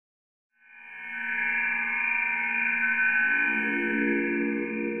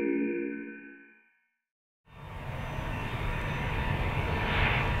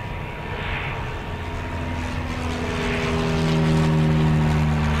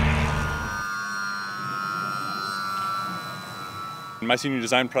My senior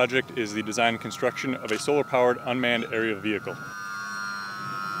design project is the design and construction of a solar-powered unmanned aerial vehicle.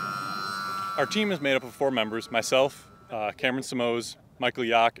 Our team is made up of 4 members: myself, Cameron Simoes, Michael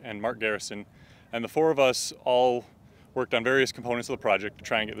Yach, and Mark Garrison. And the 4 of us all worked on various components of the project to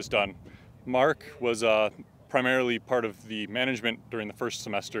try and get this done. Mark was primarily part of the management during the first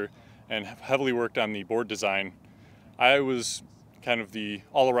semester and heavily worked on the board design. I was kind of the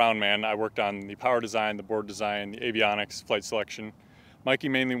all-around man. I worked on the power design, the board design, the avionics, flight selection. Mikey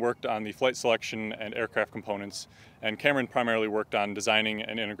mainly worked on the flight selection and aircraft components, and Cameron primarily worked on designing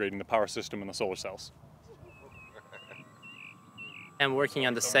and integrating the power system and the solar cells. I'm working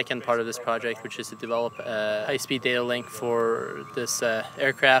on the second part of this project, which is to develop a high-speed data link for this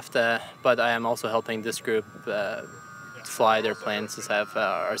aircraft, but I am also helping this group fly their planes to have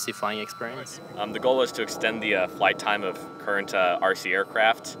RC flying experience. The goal is to extend the flight time of current RC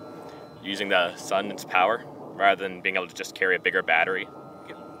aircraft using the sun's power rather than being able to just carry a bigger battery.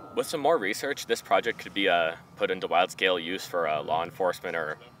 With some more research, this project could be put into wide-scale use for law enforcement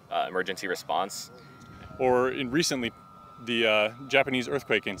or emergency response. Or recently, the Japanese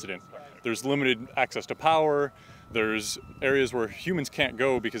earthquake incident. There's limited access to power, there's areas where humans can't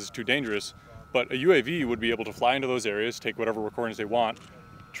go because it's too dangerous, but a UAV would be able to fly into those areas, take whatever recordings they want,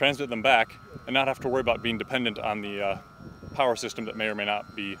 transmit them back, and not have to worry about being dependent on the power system that may or may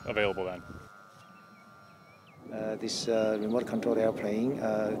not be available then. This remote controlled airplane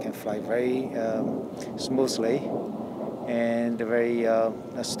can fly very smoothly and very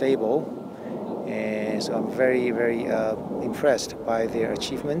stable. And so I'm very, very impressed by their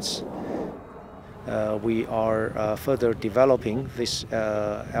achievements. We are further developing this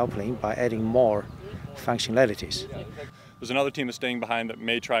airplane by adding more functionalities. There's another team that's staying behind that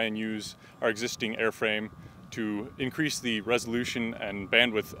may try and use our existing airframe to increase the resolution and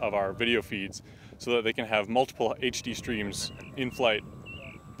bandwidth of our video feeds so that they can have multiple HD streams in flight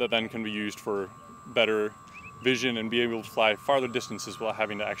that then can be used for better vision and be able to fly farther distances without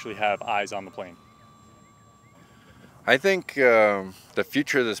having to actually have eyes on the plane. I think the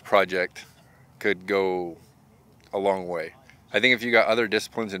future of this project could go a long way. I think if you got other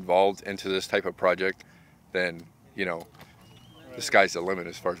disciplines involved into this type of project, then, you know, the sky's the limit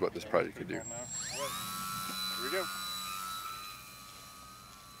as far as what this project could do. Here we go.